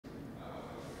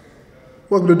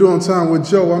Welcome to Doing Time with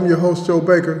Joe. I'm your host, Joe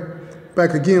Baker,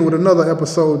 back again with another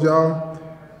episode, y'all.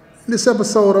 In this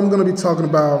episode, I'm going to be talking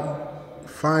about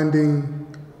finding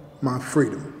my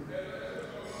freedom.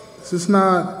 This is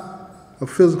not a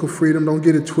physical freedom. Don't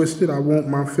get it twisted. I want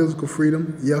my physical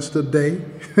freedom yesterday,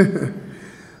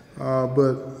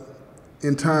 but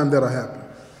in time that'll happen.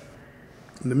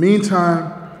 In the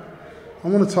meantime, I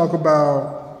want to talk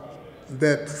about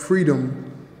that freedom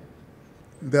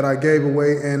that I gave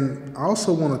away, and I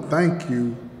also want to thank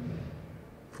you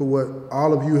for what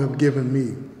all of you have given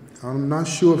me. I'm not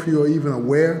sure if you are even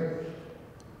aware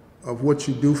of what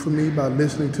you do for me by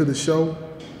listening to the show,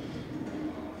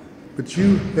 but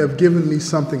you have given me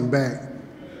something back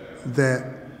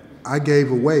that I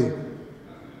gave away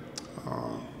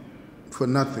for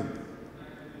nothing.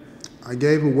 I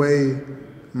gave away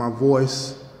my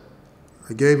voice.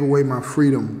 I gave away my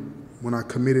freedom when I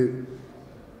committed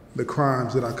the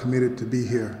crimes that I committed to be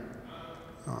here.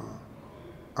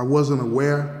 I wasn't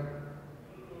aware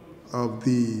of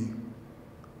the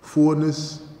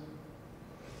fullness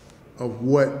of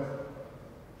what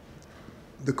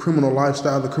the criminal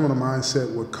lifestyle, the criminal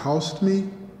mindset would cost me,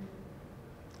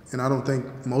 and I don't think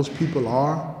most people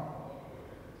are.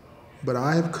 But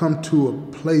I have come to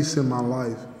a place in my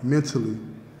life, mentally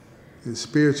and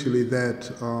spiritually,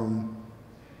 that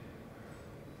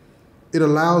it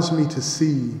allows me to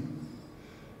see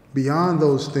beyond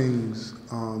those things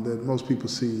that most people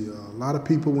see. A lot of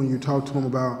people, when you talk to them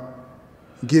about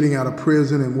getting out of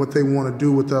prison and what they want to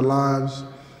do with their lives,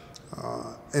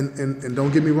 and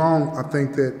don't get me wrong, I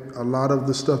think that a lot of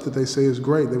the stuff that they say is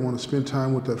great. They want to spend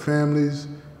time with their families.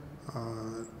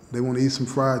 They want to eat some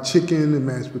fried chicken and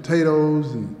mashed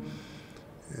potatoes and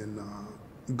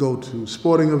go to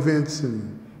sporting events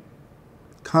and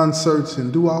concerts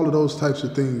and do all of those types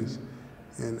of things.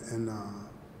 And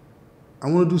I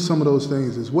want to do some of those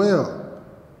things as well.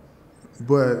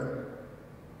 But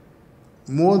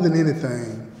more than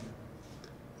anything,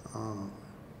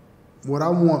 what I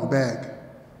want back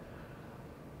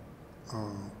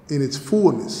in its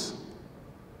fullness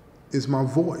is my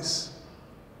voice.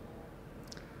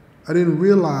 I didn't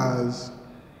realize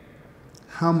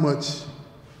how much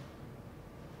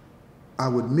I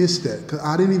would miss that, because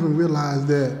I didn't even realize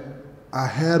that I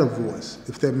had a voice,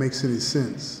 if that makes any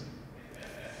sense.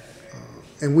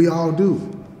 And we all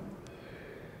do.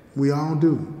 We all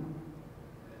do.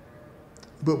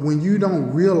 But when you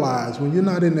don't realize, when you're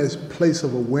not in this place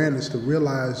of awareness to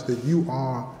realize that you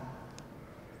are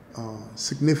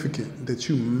significant, that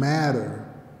you matter,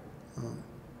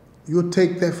 you'll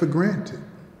take that for granted.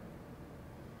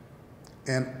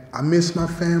 And I miss my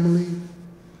family.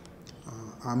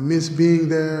 I miss being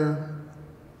there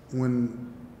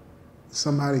when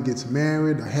somebody gets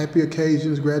married, happy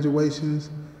occasions, graduations.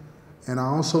 And I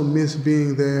also miss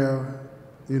being there,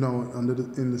 you know,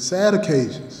 in the sad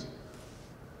occasions.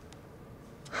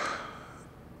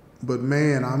 But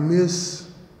man, I'm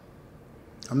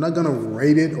not gonna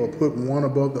rate it or put one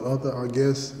above the other, I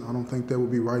guess. I don't think that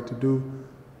would be right to do.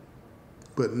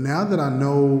 But now that I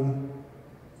know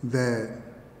that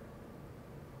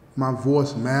my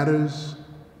voice matters,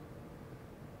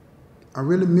 I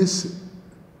really miss it.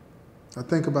 I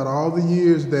think about all the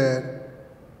years that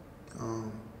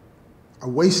I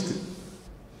wasted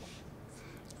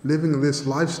living this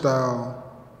lifestyle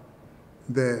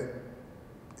that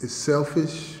is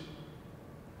selfish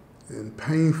and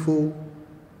painful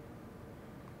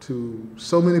to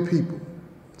so many people,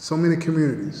 so many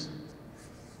communities.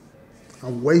 I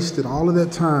wasted all of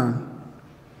that time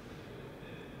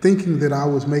thinking that I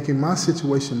was making my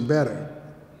situation better,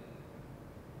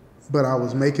 but I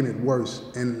was making it worse.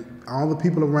 And all the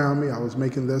people around me, I was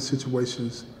making their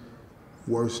situations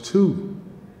worse too.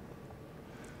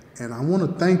 And I want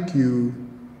to thank you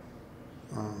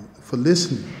for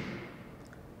listening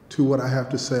to what I have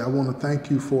to say. I want to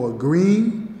thank you for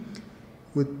agreeing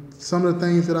with some of the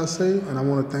things that I say, and I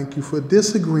want to thank you for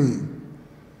disagreeing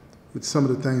with some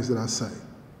of the things that I say.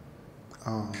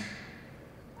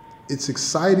 It's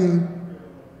exciting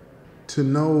to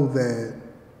know that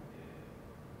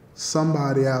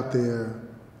somebody out there,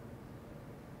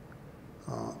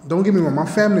 don't get me wrong, my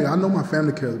family, I know my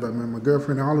family cares about me, my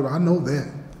girlfriend, all of that, I know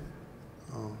that.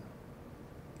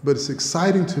 But it's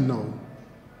exciting to know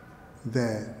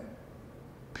that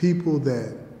people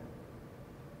that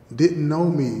didn't know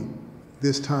me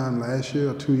this time last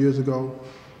year or 2 years ago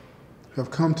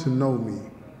have come to know me,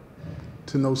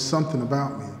 to know something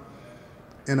about me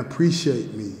and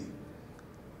appreciate me.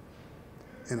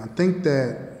 And I think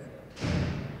that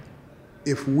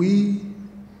if we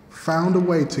found a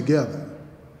way together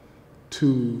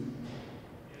to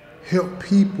help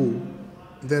people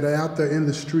that are out there in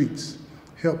the streets,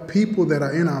 help people that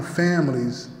are in our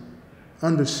families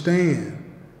understand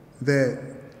that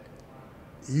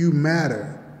you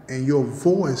matter and your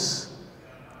voice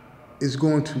is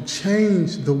going to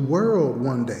change the world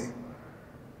one day.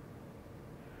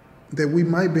 That we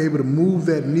might be able to move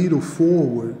that needle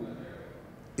forward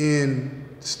in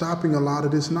stopping a lot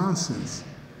of this nonsense.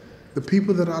 The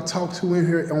people that I talk to in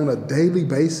here on a daily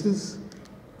basis,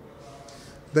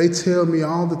 they tell me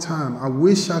all the time, I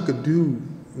wish I could do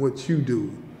what you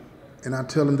do. And I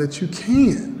tell them that you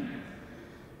can.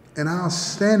 And I'll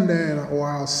stand there or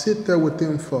I'll sit there with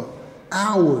them for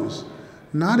hours,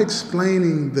 not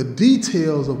explaining the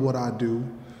details of what I do,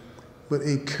 but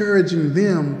encouraging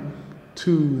them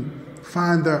to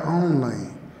find their own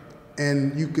lane.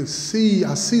 And you can see,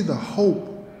 I see the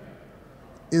hope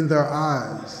in their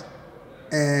eyes.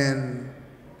 And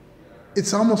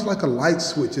it's almost like a light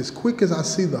switch. As quick as I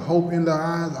see the hope in their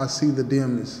eyes, I see the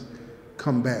dimness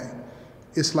come back.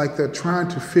 It's like they're trying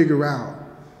to figure out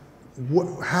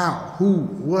what, how, who,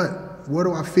 what, where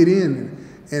do I fit in?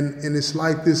 And it's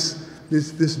like this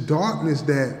darkness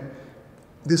that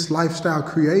this lifestyle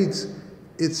creates.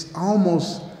 It's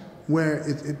almost where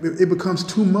it becomes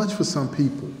too much for some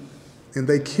people, and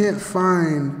they can't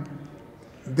find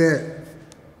their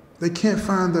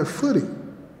footing.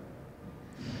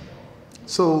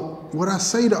 So what I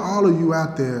say to all of you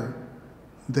out there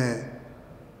that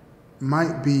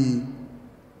might be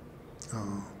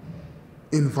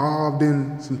involved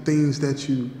in some things that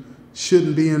you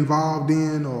shouldn't be involved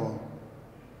in, or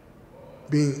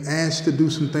being asked to do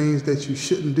some things that you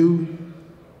shouldn't do,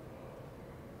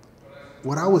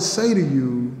 what I would say to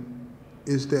you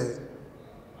is that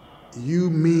you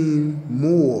mean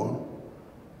more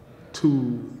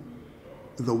to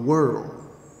the world,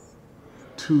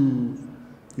 to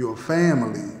your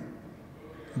family,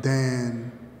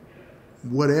 than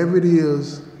whatever it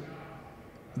is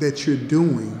that you're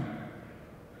doing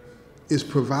is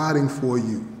providing for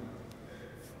you.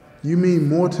 You mean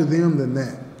more to them than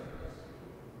that.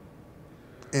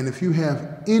 And if you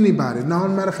have anybody, now,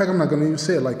 as a matter of fact, I'm not going to even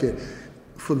say it like that.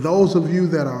 For those of you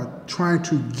that are trying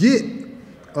to get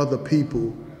other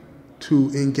people to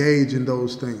engage in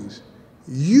those things,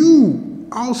 you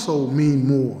also mean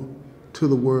more to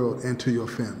the world and to your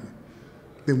family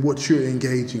than what you're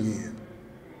engaging in.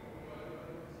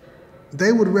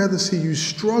 They would rather see you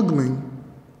struggling,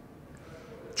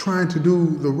 trying to do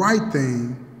the right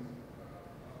thing,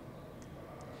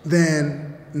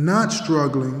 than not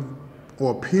struggling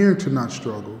or appearing to not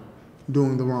struggle,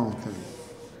 doing the wrong thing.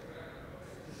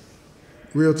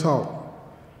 Real talk.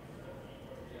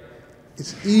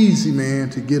 It's easy, man,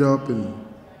 to get up and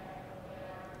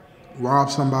rob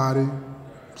somebody,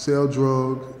 sell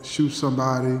drugs, shoot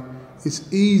somebody.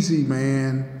 It's easy,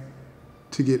 man,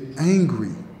 to get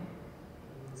angry.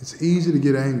 It's easy to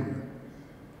get angry.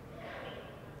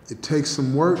 It takes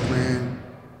some work, man,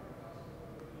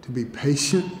 to be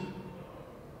patient,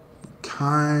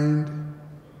 kind,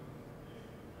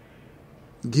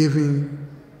 giving,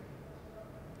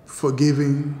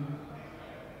 forgiving,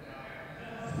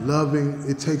 loving.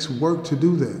 It takes work to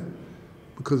do that,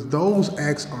 because those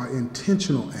acts are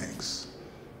intentional acts.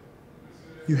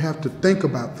 You have to think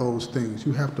about those things.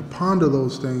 You have to ponder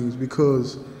those things,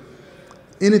 because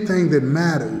anything that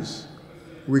matters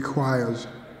requires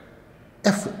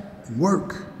effort,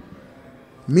 work,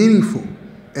 meaningful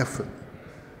effort.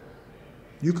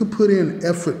 You can put in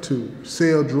effort to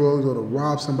sell drugs or to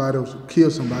rob somebody or to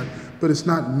kill somebody, but it's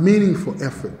not meaningful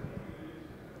effort.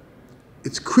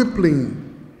 It's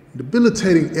crippling,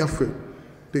 debilitating effort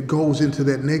that goes into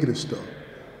that negative stuff,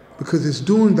 because it's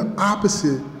doing the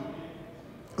opposite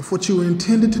of what you were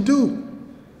intended to do.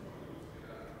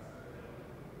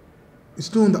 It's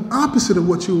doing the opposite of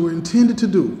what you were intended to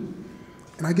do.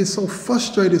 And I get so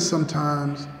frustrated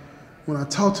sometimes when I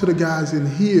talk to the guys in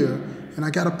here, and I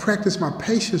got to practice my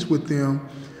patience with them,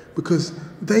 because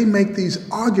they make these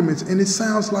arguments, and it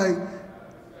sounds like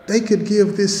they could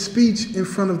give this speech in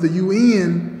front of the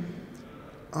UN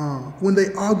when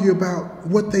they argue about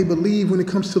what they believe when it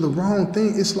comes to the wrong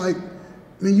thing. It's like,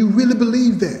 man, you really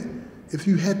believe that? If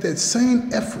you had that same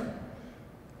effort,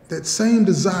 that same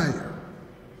desire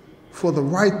for the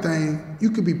right thing,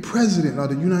 you could be president of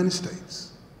the United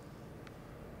States.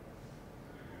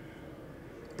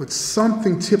 But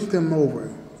something tipped them over.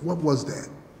 What was that?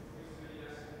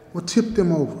 What tipped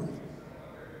them over?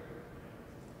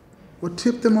 What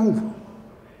tipped them over?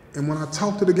 And when I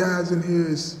talk to the guys in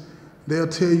here, they'll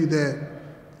tell you that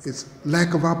it's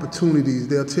lack of opportunities.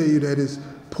 They'll tell you that it's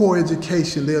poor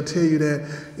education. They'll tell you that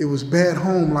it was bad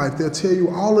home life. They'll tell you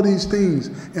all of these things,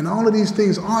 and all of these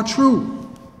things are true.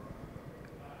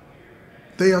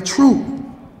 They are true.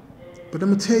 But let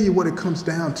me tell you what it comes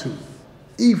down to.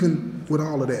 Even with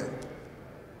all of that,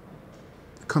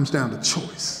 it comes down to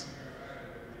choice.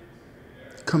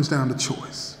 It comes down to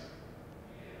choice.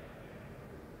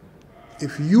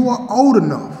 If you are old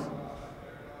enough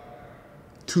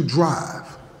to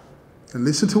drive, and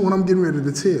listen to what I'm getting ready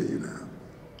to tell you now.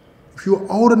 If you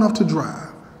are old enough to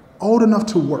drive, old enough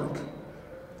to work,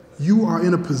 you are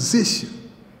in a position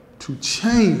to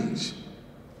change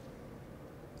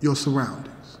your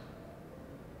surroundings.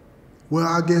 Well,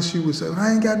 I guess you would say,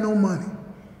 I ain't got no money.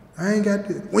 I ain't got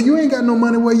this. Well, you ain't got no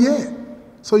money where you at.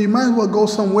 So you might as well go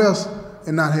somewhere else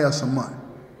and not have some money.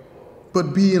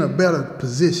 But be in a better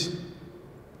position.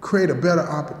 Create a better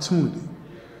opportunity.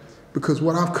 Because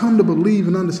what I've come to believe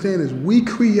and understand is we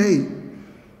create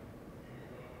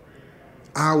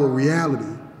our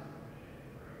reality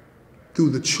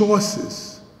through the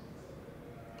choices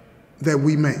that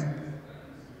we make.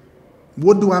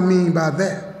 What do I mean by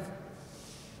that?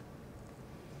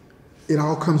 It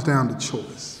all comes down to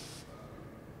choice.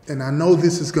 And I know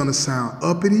this is going to sound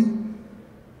uppity,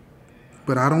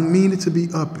 but I don't mean it to be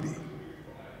uppity.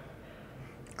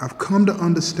 I've come to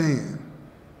understand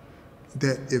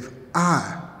that if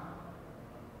I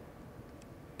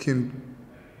can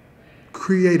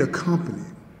create a company,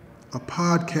 a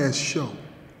podcast show,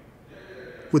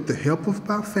 with the help of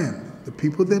my family, the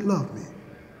people that love me,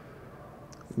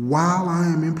 while I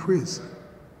am in prison,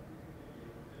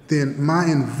 then my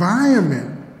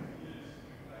environment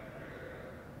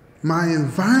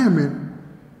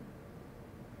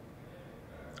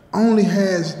only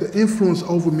has the influence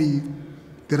over me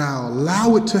that I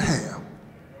allow it to have.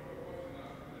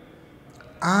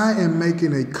 I am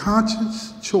making a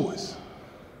conscious choice,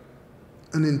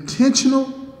 an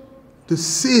intentional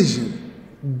decision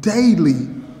daily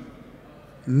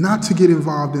not to get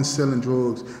involved in selling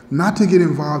drugs, not to get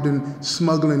involved in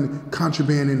smuggling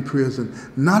contraband in prison,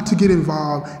 not to get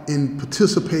involved in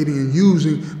participating and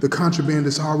using the contraband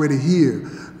that's already here,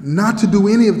 not to do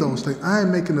any of those things. I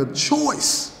am making a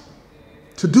choice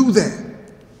to do that,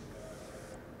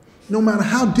 no matter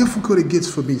how difficult it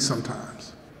gets for me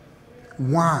sometimes.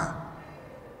 Why?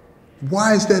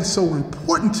 Why is that so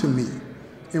important to me?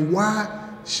 And why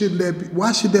should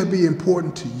that be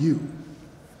important to you?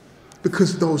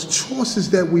 Because those choices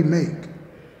that we make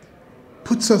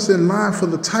puts us in line for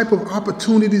the type of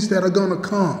opportunities that are going to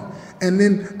come. And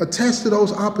then attached to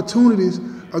those opportunities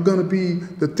are going to be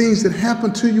the things that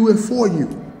happen to you and for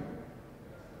you.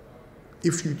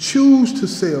 If you choose to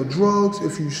sell drugs,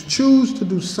 if you choose to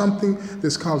do something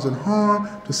that's causing harm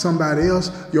to somebody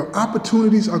else, your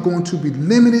opportunities are going to be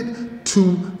limited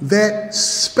to that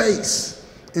space.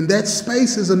 And that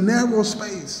space is a narrow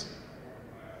space.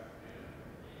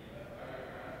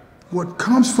 What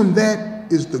comes from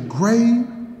that is the grave,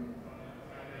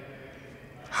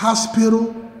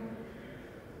 hospital,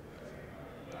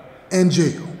 and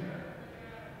jail.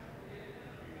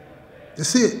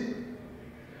 That's it.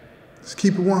 Let's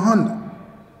keep it 100.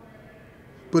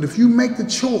 But if you make the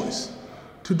choice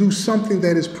to do something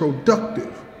that is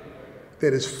productive,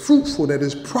 that is fruitful, that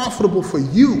is profitable for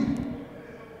you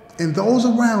and those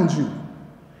around you,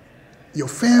 your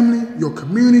family, your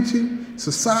community,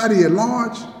 society at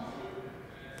large,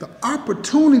 the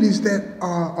opportunities that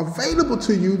are available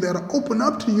to you, that are open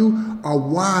up to you, are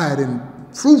wide and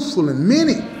fruitful and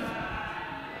many.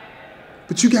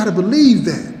 But you got to believe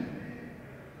that.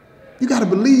 You got to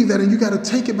believe that, and you got to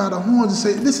take it by the horns and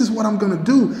say, this is what I'm going to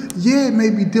do. Yeah, it may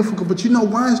be difficult, but you know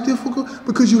why it's difficult?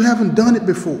 Because you haven't done it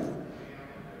before.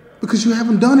 Because you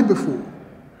haven't done it before.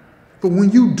 But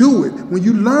when you do it, when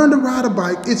you learn to ride a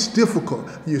bike, it's difficult.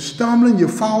 You're stumbling, you're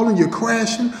falling, you're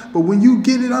crashing. But when you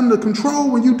get it under control,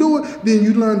 when you do it, then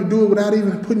you learn to do it without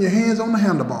even putting your hands on the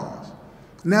handlebars.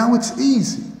 Now it's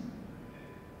easy.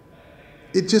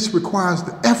 It just requires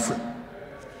the effort.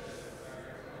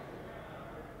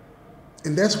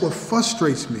 And that's what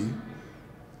frustrates me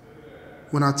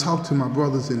when I talk to my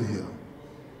brothers in here.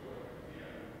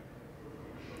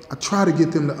 I try to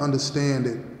get them to understand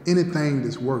that anything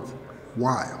that's worthwhile,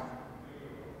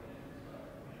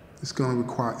 it's going to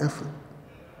require effort.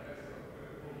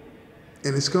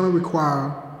 And it's going to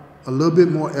require a little bit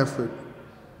more effort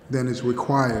than is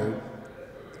required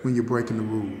when you're breaking the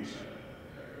rules.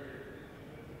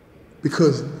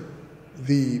 Because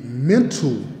the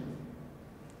mental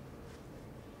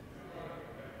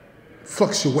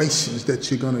fluctuations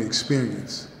that you're going to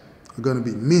experience are going to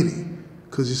be many,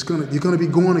 because you're going to be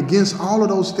going against all of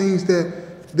those things that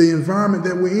the environment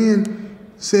that we're in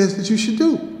says that you should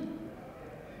do.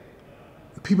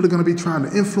 People are going to be trying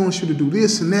to influence you to do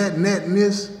this and that and that and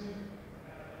this.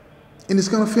 And it's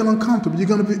gonna feel uncomfortable.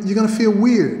 You're gonna feel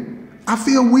weird. I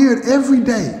feel weird every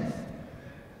day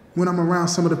when I'm around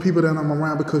some of the people that I'm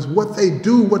around, because what they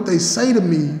do, what they say to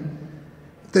me,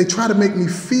 they try to make me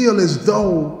feel as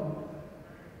though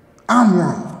I'm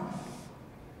wrong.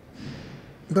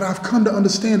 But I've come to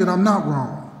understand that I'm not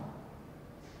wrong.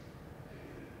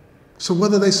 So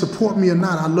whether they support me or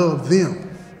not, I love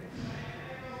them.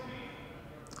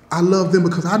 I love them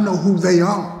because I know who they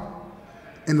are.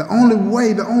 And the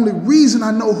only reason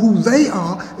I know who they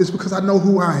are is because I know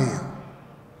who I am.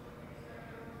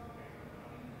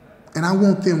 And I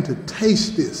want them to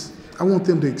taste this. I want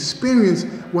them to experience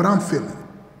what I'm feeling.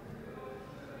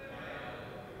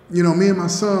 You know, me and my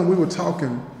son, we were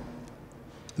talking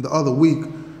the other week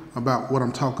about what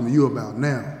I'm talking to you about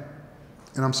now.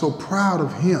 And I'm so proud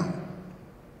of him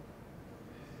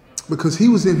because he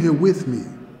was in here with me.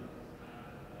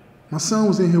 My son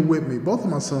was in here with me, both of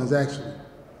my sons actually.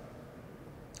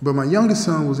 But my youngest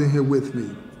son was in here with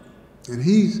me. And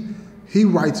he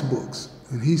writes books,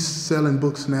 and he's selling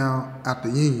books now at the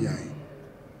Yin Yang.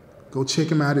 Go check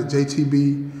him out at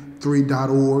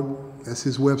jtb3.org. That's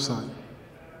his website.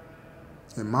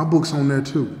 And my book's on there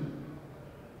too.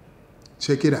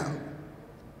 Check it out.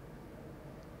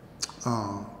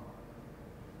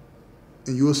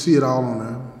 And you'll see it all on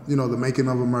there. You know, The Making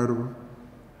of a Murderer.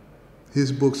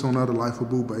 His book's on there, The Life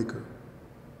of Boo Baker.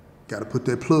 Got to put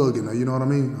that plug in there, you know what I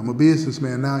mean? I'm a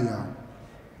businessman now, y'all.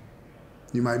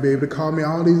 You might be able to call me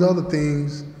all these other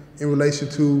things in relation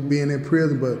to being in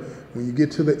prison, but when you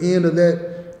get to the end of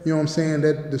that, you know what I'm saying,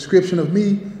 that description of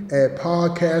me, add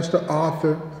podcaster,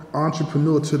 author,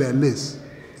 entrepreneur to that list.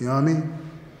 You know what I mean?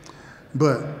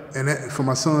 And that for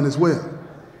my son as well.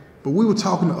 But we were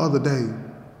talking the other day,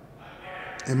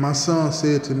 and my son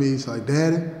said to me, he's like,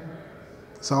 Daddy,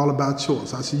 it's all about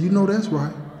choice. I said, you know that's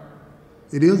right.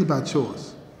 It is about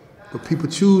choice. But people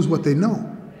choose what they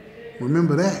know.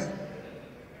 Remember that.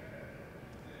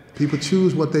 People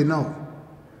choose what they know.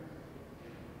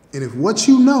 And if what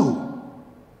you know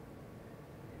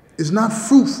is not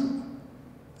fruitful,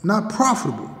 not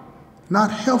profitable,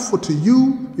 not helpful to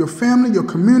you, your family, your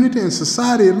community, and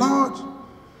society at large,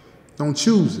 don't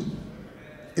choose it.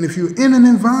 And if you're in an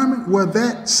environment where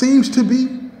that seems to be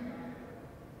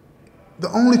the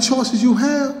only choices you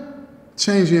have,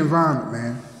 change your environment,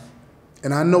 man.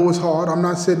 And I know it's hard. I'm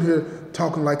not sitting here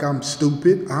talking like I'm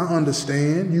stupid. I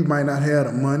understand. You might not have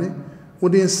the money.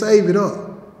 Well, then save it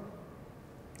up.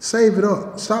 Save it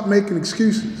up. Stop making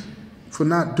excuses for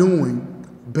not doing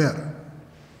better.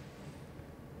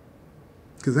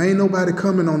 Because ain't nobody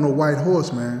coming on no white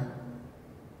horse, man.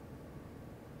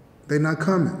 They not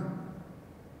coming.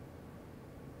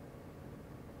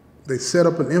 They set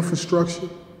up an infrastructure.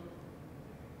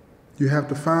 You have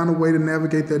to find a way to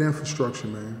navigate that infrastructure,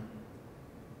 man.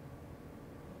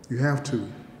 You have to.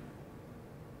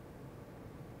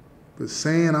 But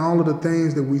saying all of the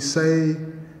things that we say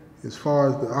as far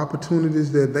as the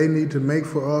opportunities that they need to make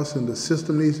for us and the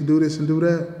system needs to do this and do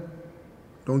that,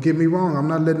 don't get me wrong, I'm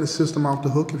not letting the system off the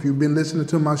hook. If you've been listening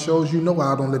to my shows, you know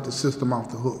I don't let the system off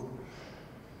the hook.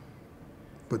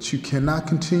 But you cannot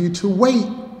continue to wait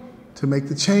to make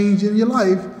the change in your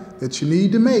life that you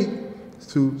need to make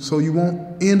so you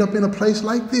won't end up in a place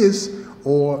like this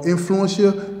or influence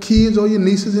your kids or your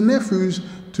nieces and nephews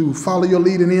to follow your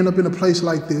lead and end up in a place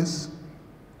like this.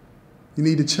 You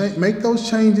need to make those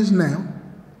changes now,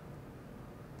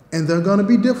 and they're going to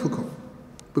be difficult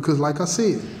because, like I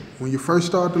said, when you first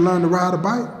start to learn to ride a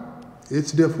bike,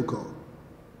 it's difficult.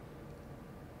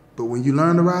 But when you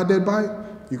learn to ride that bike,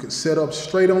 you can set up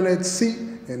straight on that seat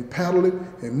and paddle it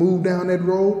and move down that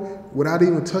road without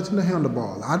even touching the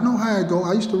handlebars. I know how it goes.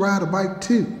 I used to ride a bike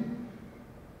too.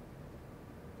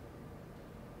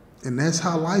 And that's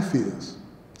how life is.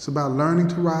 It's about learning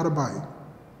to ride a bike.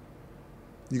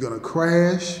 You're going to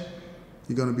crash.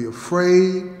 You're going to be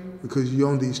afraid because you're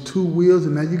on these two wheels,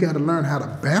 and now you got to learn how to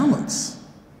balance.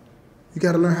 You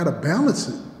got to learn how to balance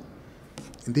it.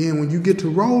 And then when you get to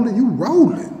rolling, you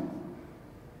rolling.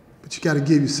 But you got to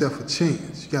give yourself a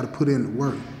chance. You got to put in the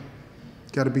work.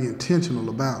 You got to be intentional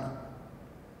about it.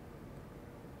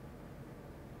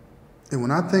 And when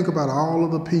I think about all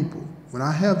of the people, when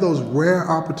I have those rare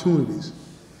opportunities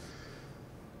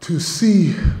to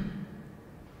see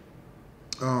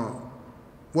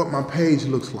what my page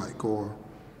looks like, or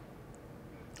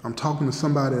I'm talking to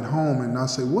somebody at home and I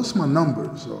say, what's my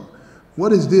numbers? Or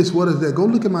what is this? What is that? Go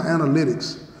look at my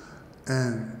analytics.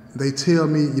 And they tell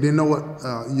me, you didn't know what,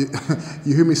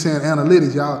 you hear me saying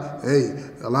analytics, y'all. Hey,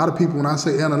 a lot of people, when I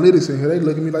say analytics in here, they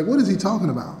look at me like, what is he talking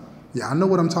about? Yeah, I know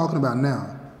what I'm talking about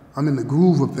now. I'm in the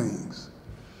groove of things.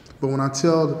 But when I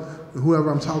tell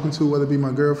whoever I'm talking to, whether it be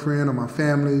my girlfriend or my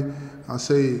family, I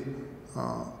say,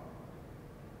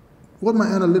 what my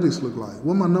analytics look like,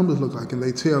 what my numbers look like, and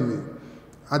they tell me,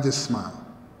 I just smile.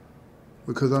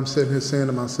 Because I'm sitting here saying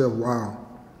to myself, wow,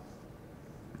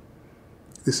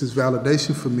 this is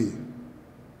validation for me.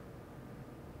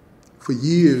 For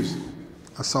years,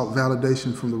 I sought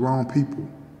validation from the wrong people,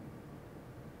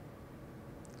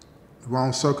 the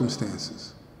wrong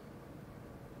circumstances.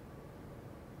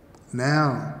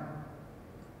 Now,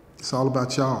 it's all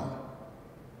about y'all.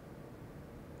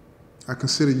 I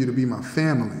consider you to be my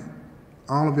family,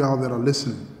 all of y'all that are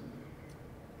listening.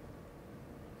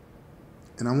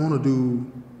 And I want to do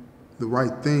the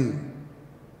right thing.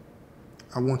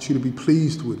 I want you to be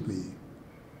pleased with me.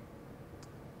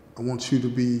 I want you to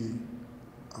be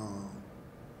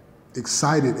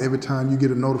excited every time you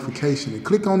get a notification. And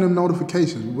click on them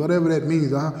notifications, whatever that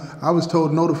means. I was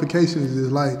told notifications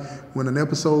is like when an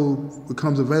episode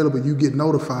becomes available, you get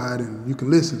notified and you can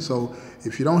listen. So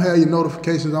if you don't have your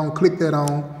notifications on, click that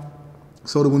on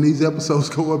so that when these episodes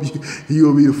go up, you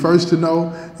will be the first to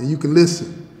know and you can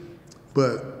listen.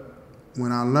 But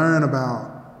when I learn about,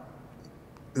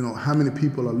 how many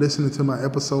people are listening to my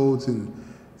episodes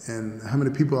and how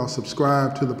many people are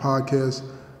subscribed to the podcast,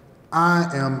 I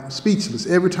am speechless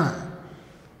every time.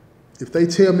 If they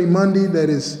tell me Monday that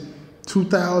is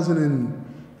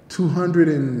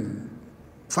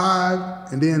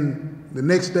 2,205, and then the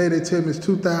next day they tell me it's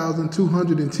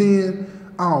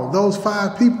 2,210, oh, those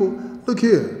 5 people, look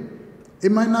here.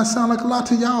 It might not sound like a lot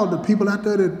to y'all, the people out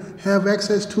there that have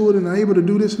access to it and are able to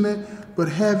do this and that, but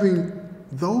having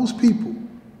those people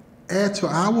add to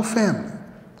our family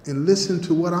and listen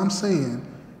to what I'm saying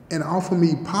and offer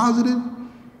me positive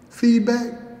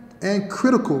feedback and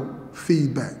critical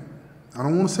feedback. I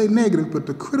don't want to say negative, but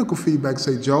the critical feedback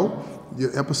say, Joe,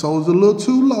 your episode's a little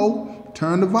too low,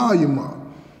 turn the volume up.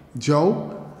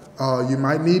 Joe, you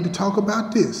might need to talk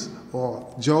about this.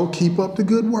 Or, Joe, keep up the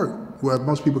good work. Well,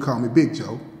 most people call me Big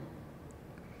Joe.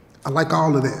 I like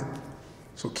all of that.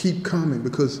 So keep coming,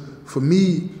 because for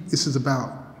me, this is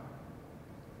about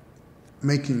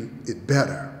making it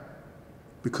better.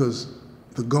 Because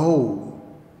the goal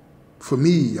for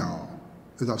me, y'all,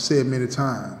 as I've said many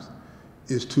times,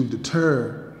 is to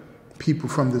deter people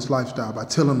from this lifestyle by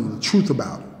telling them the truth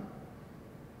about it.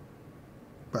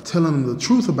 By telling them the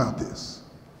truth about this.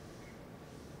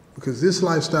 Because this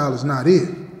lifestyle is not it.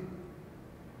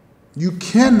 You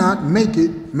cannot make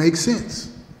it make sense.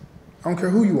 I don't care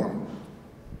who you are.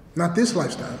 Not this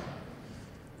lifestyle.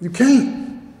 You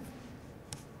can't.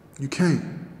 You can't.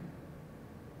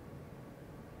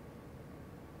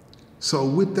 So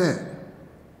with that,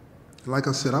 like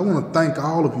I said, I want to thank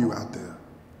all of you out there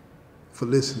for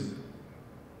listening,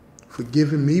 for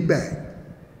giving me back,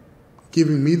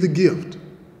 giving me the gift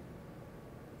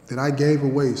that I gave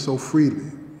away so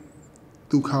freely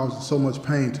through causing so much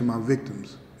pain to my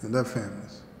victims and their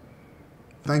families.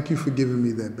 Thank you for giving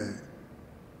me that back.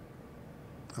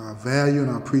 I value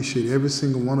and I appreciate every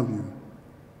single one of you,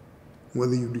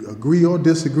 whether you agree or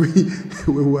disagree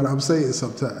with what I'm saying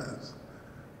sometimes.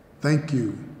 Thank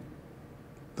you.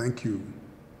 Thank you.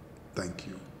 Thank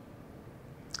you.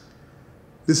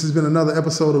 This has been another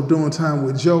episode of Doing Time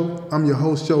with Joe. I'm your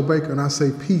host, Joe Baker, and I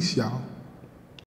say peace, y'all.